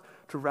left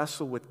to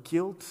wrestle with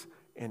guilt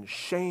and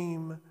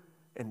shame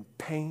and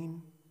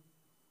pain.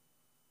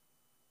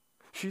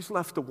 She's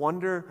left to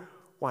wonder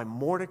why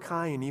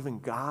Mordecai and even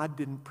God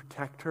didn't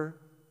protect her.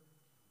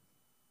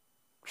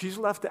 She's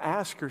left to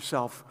ask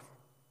herself,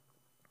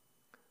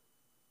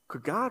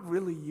 could God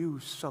really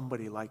use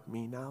somebody like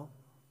me now?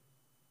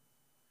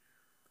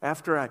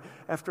 After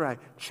I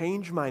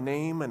changed my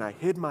name and I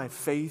hid my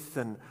faith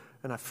and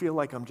I feel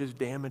like I'm just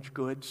damaged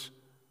goods,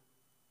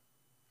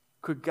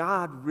 could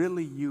God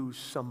really use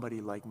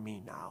somebody like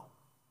me now?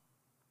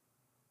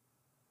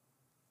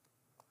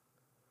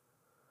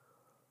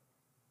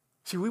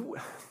 See,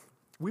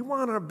 we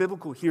want our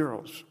biblical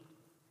heroes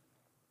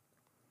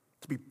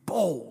to be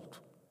bold,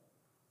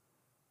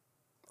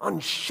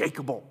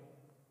 unshakable,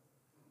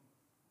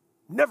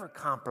 never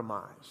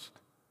compromised.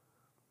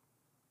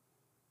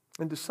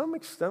 And to some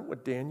extent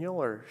with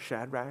Daniel or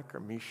Shadrach or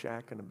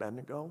Meshach and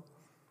Abednego,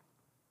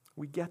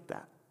 we get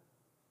that.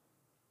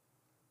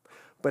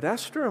 But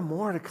Esther and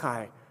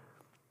Mordecai,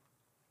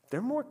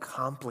 they're more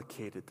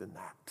complicated than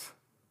that.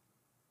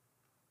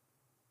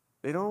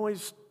 They don't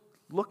always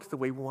look the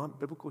way we want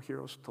biblical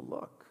heroes to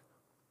look.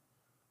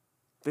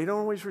 They don't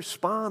always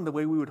respond the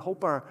way we would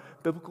hope our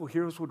biblical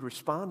heroes would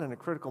respond in a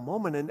critical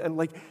moment. And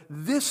like,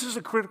 this is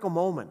a critical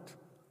moment.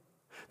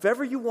 If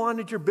ever you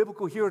wanted your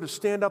biblical hero to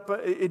stand up,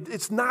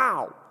 it's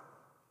now.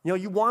 You know,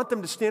 you want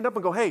them to stand up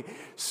and go, hey,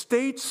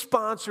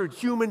 state-sponsored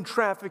human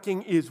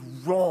trafficking is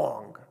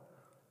wrong.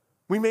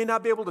 We may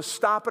not be able to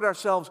stop it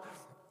ourselves,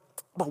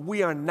 but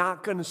we are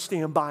not going to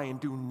stand by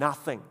and do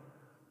nothing.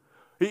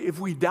 If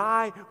we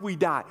die, we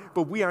die.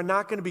 But we are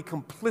not going to be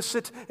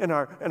complicit in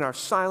our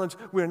silence.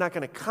 We are not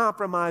going to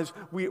compromise.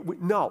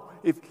 No.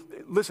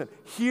 Listen,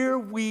 here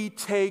we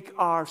take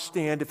our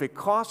stand. If it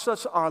costs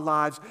us our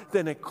lives,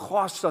 then it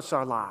costs us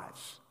our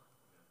lives.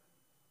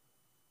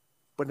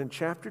 But in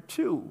chapter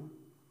 2,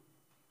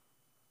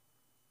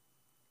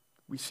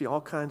 we see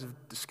all kinds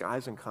of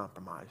disguise and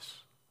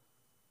compromise.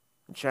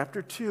 In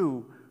chapter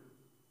 2,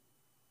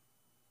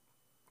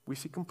 we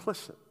see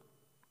complicit.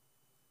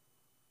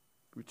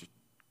 We just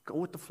go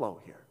with the flow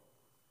here.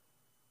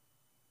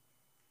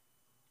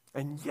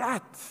 And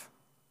yet,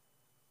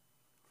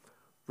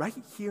 right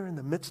here in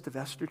the midst of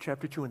Esther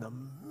chapter 2, in the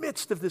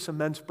midst of this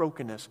immense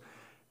brokenness,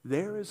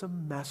 there is a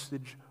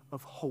message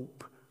of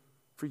hope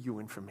for you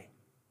and for me.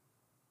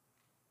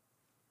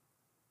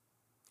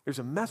 There's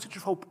a message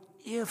of hope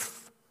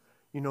if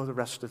you know the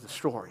rest of the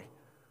story.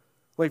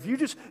 Like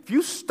if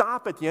you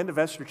stop at the end of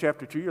Esther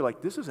chapter 2, you're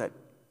like, this is a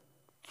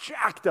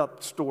jacked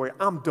up story.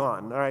 I'm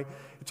done, all right?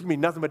 It's going to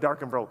be nothing but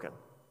dark and broken.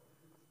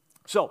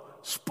 So,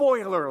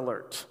 spoiler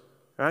alert.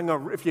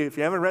 If you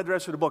haven't read the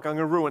rest of the book, I'm going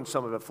to ruin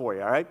some of it for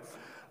you, all right?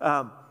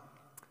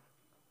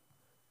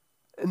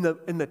 In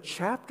the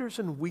chapters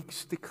and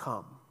weeks to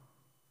come,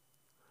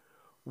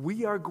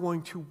 we are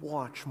going to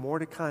watch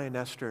Mordecai and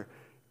Esther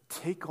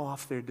take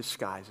off their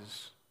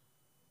disguises,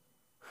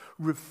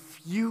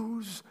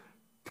 refuse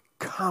to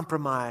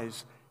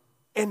compromise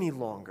any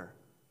longer.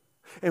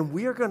 And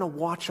we are going to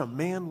watch a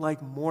man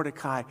like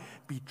Mordecai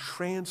be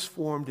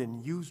transformed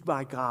and used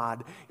by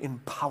God in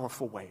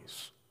powerful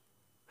ways.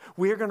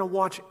 We are going to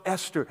watch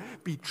Esther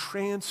be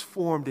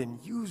transformed and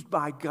used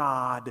by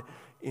God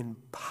in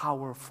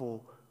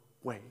powerful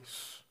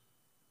ways.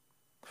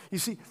 You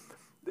see,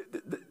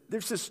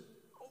 there's this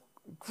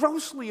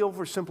grossly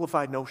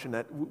oversimplified notion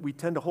that we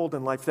tend to hold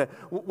in life that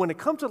when it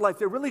comes to life,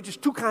 there are really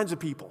just two kinds of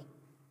people.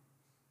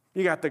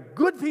 You got the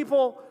good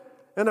people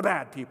and the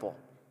bad people.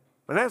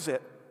 And that's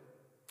it.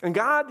 And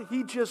God,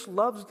 He just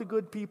loves the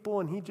good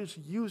people and He just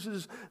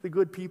uses the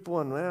good people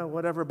and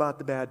whatever about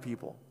the bad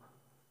people.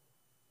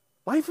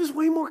 Life is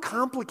way more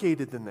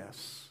complicated than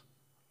this.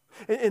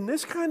 And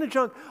this kind of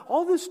junk,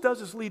 all this does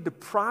is lead to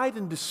pride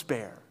and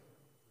despair.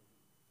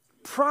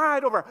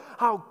 Pride over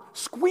how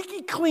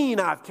squeaky clean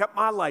I've kept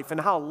my life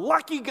and how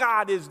lucky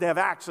God is to have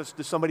access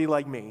to somebody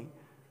like me.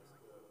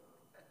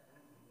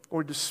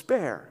 Or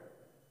despair,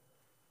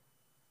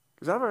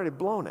 because I've already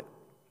blown it.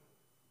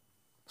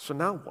 So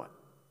now what?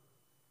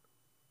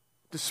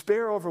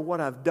 Despair over what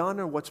I've done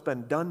or what's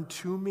been done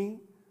to me.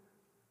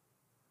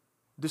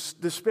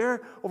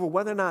 Despair over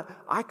whether or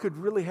not I could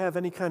really have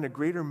any kind of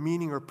greater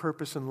meaning or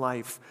purpose in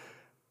life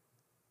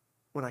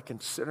when I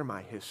consider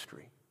my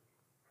history.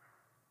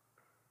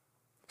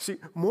 See,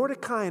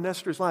 Mordecai and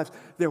Esther's lives,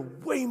 they're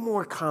way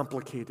more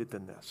complicated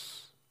than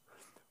this.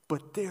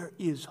 But there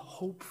is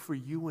hope for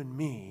you and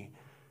me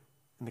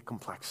in the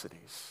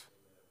complexities.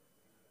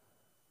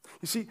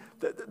 You see,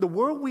 the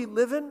world we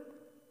live in,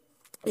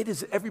 it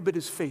is every bit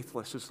as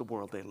faithless as the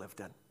world they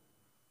lived in.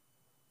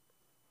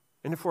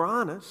 And if we're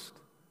honest,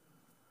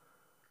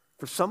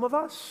 for some of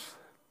us,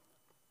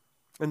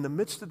 in the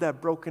midst of that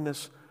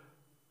brokenness,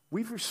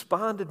 we've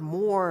responded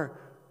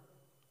more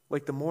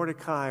like the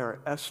Mordecai or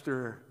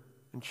Esther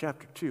in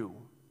chapter 2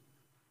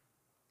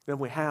 than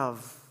we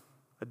have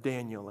a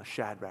Daniel, a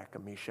Shadrach, a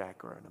Meshach,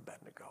 or an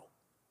Abednego.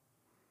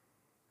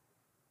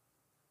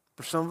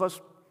 For some of us,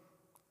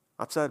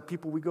 outside of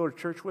people we go to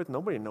church with,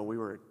 nobody knew we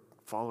were a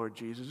follower of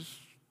Jesus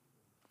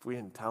if we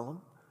didn't tell them.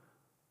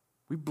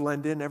 We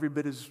blend in every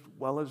bit as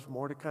well as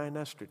Mordecai and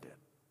Esther did.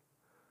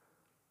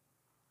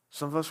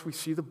 Some of us, we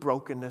see the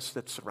brokenness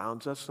that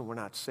surrounds us and we're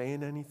not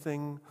saying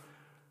anything.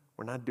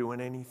 We're not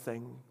doing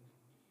anything.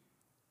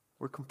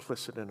 We're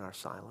complicit in our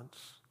silence.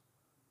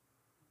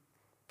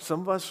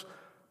 Some of us,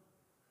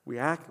 we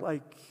act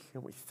like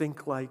and we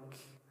think like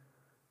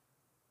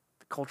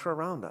the culture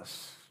around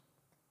us.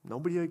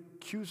 Nobody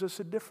accuses us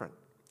of different.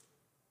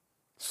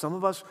 Some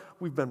of us,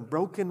 we've been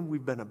broken,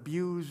 we've been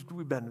abused,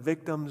 we've been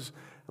victims,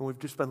 and we've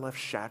just been left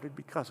shattered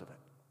because of it.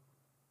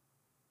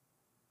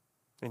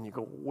 And you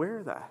go,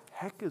 where the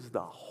heck is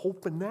the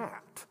hope in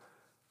that?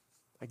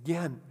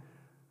 Again,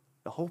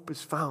 the hope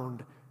is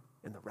found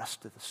in the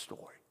rest of the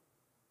story.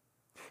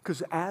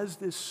 Because as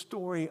this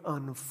story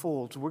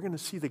unfolds, we're going to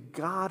see the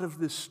God of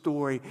this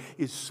story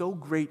is so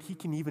great, he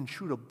can even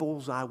shoot a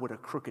bullseye with a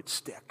crooked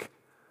stick.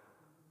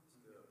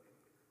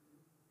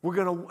 We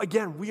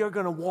are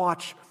going to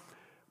watch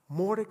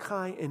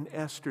Mordecai and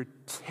Esther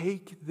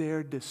take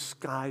their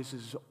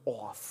disguises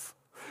off.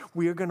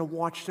 We are going to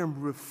watch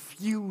them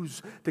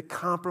refuse to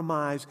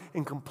compromise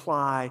and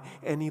comply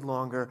any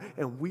longer.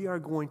 And we are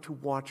going to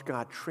watch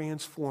God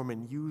transform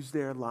and use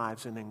their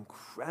lives in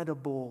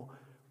incredible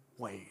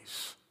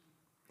ways.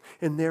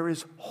 And there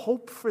is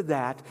hope for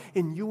that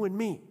in you and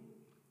me.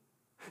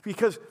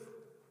 Because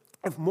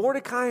if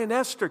Mordecai and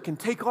Esther can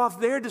take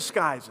off their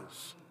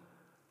disguises,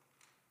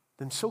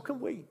 then so can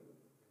we.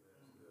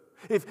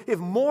 If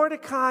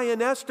Mordecai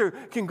and Esther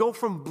can go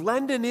from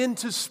blending in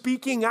to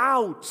speaking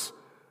out,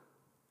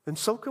 then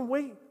so can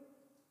we.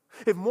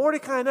 If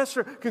Mordecai and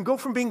Esther can go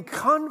from being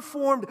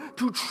conformed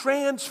to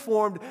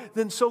transformed,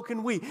 then so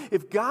can we.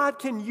 If God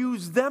can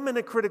use them in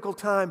a critical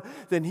time,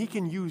 then he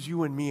can use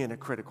you and me in a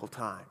critical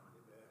time.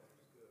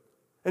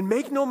 And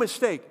make no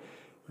mistake,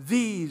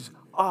 these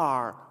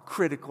are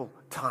critical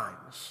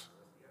times.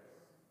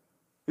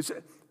 It's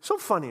so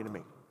funny to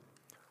me.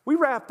 We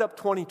wrapped up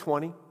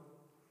 2020.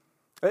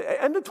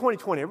 End of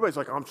 2020, everybody's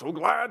like, I'm so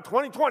glad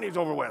 2020 is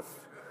over with.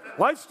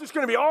 Life's just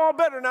going to be all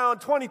better now in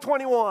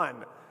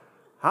 2021.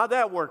 How'd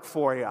that work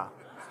for you?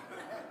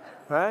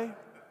 Right?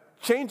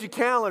 Change your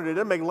calendar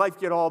to make life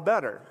get all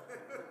better.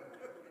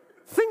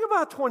 Think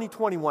about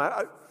 2021.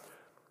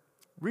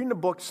 Reading the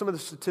book, some of the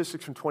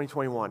statistics from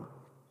 2021.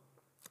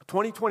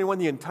 2021,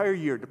 the entire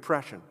year,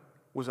 depression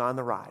was on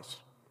the rise.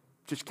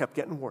 Just kept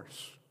getting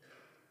worse.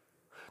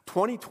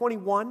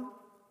 2021,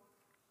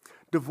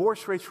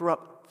 divorce rates were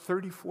up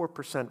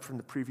 34% from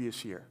the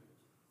previous year.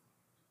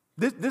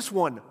 This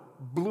one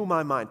blew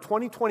my mind.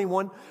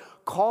 2021,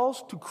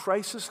 calls to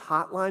crisis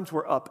hotlines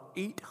were up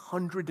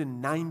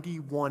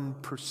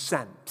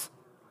 891%.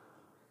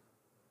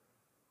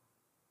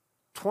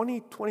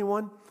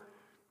 2021,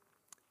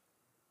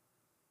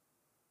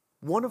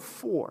 one of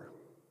 4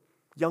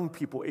 young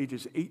people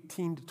ages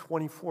 18 to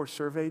 24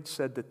 surveyed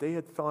said that they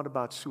had thought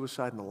about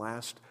suicide in the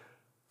last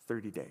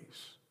 30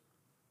 days.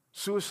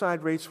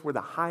 Suicide rates were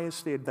the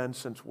highest they had been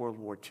since World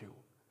War II.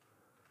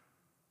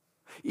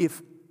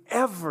 If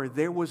ever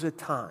there was a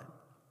time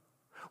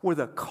where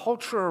the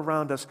culture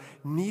around us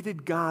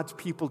needed God's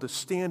people to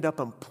stand up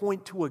and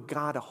point to a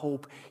God of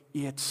hope,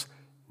 it's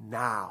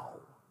now.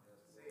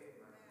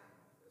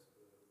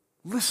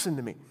 Listen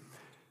to me.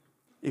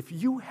 If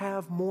you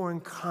have more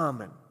in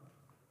common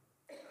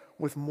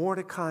with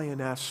Mordecai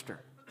and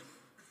Esther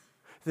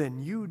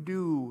than you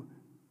do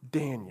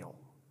Daniel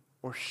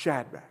or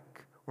Shadrach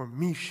or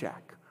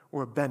Meshach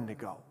or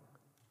Abednego,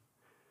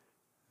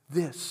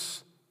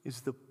 this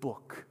is the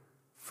book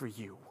for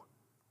you.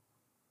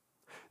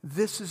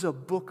 This is a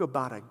book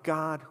about a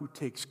God who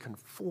takes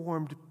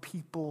conformed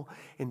people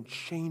and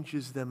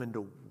changes them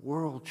into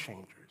world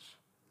changers,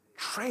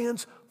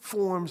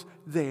 transforms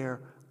their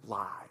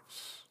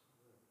lives.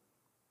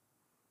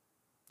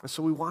 And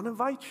so we want to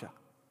invite you.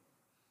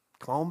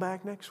 Come on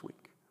back next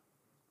week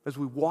as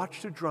we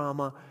watch the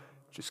drama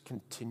just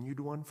continue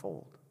to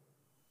unfold.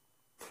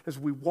 As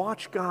we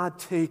watch God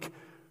take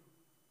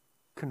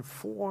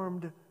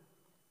conformed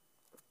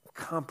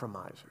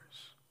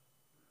compromisers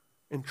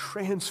and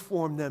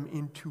transform them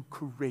into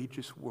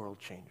courageous world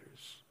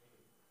changers.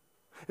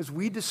 As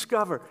we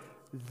discover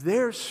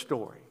their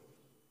story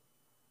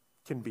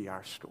can be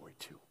our story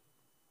too.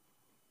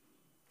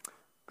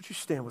 Would you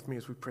stand with me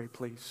as we pray,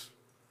 please?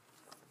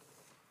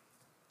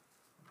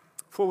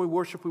 Before we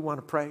worship, we want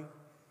to pray.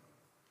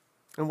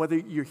 And whether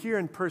you're here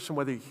in person,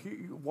 whether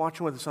you're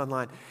watching with us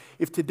online,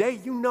 if today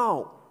you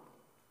know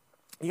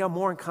you got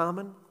more in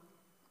common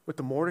with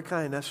the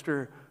Mordecai and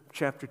Esther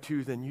chapter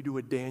 2 than you do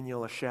with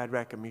Daniel, a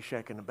Shadrach, a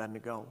Meshach, and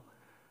Abednego,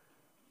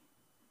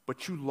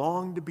 but you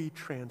long to be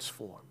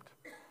transformed.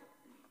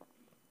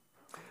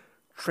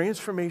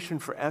 Transformation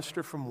for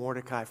Esther, for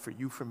Mordecai, for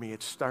you, for me,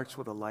 it starts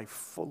with a life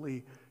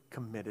fully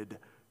committed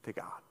to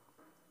God.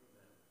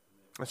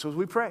 And so as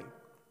we pray,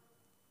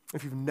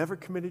 if you've never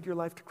committed your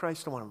life to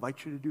Christ, I want to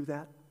invite you to do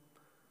that.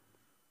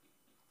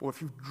 Or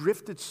if you've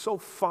drifted so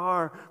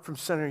far from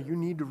center, you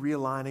need to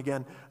realign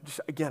again.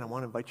 Again, I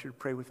want to invite you to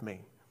pray with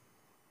me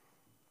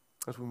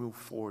as we move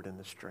forward in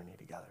this journey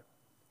together.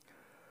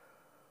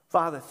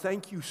 Father,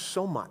 thank you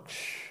so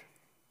much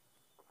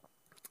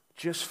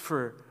just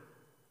for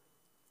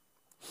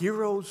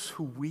heroes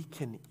who we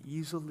can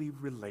easily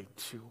relate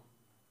to.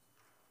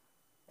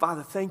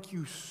 Father, thank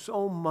you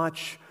so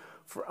much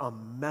for a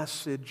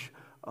message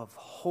of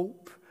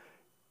hope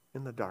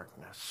in the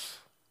darkness.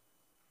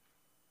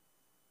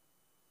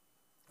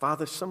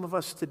 Father, some of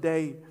us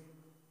today,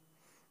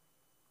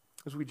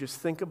 as we just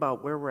think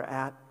about where we're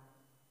at,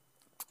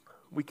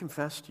 we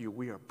confess to you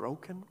we are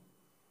broken,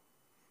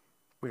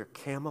 we are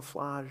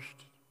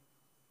camouflaged,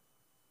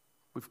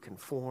 we've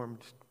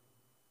conformed,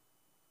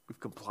 we've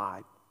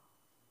complied.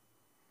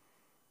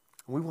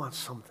 We want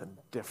something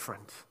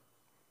different.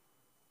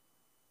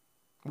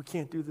 We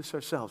can't do this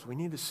ourselves. We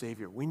need a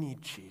Savior. We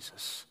need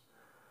Jesus.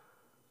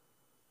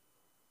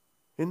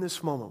 In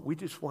this moment, we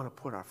just want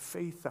to put our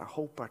faith, our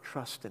hope, our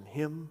trust in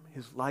Him,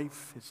 His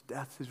life, His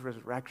death, His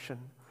resurrection.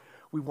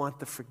 We want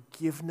the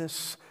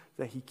forgiveness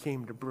that He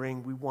came to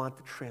bring. We want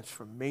the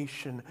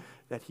transformation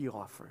that He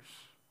offers.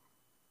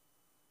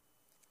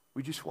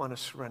 We just want to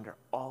surrender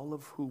all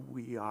of who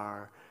we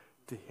are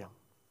to Him.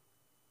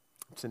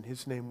 It's in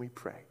His name we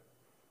pray.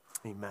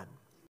 Amen.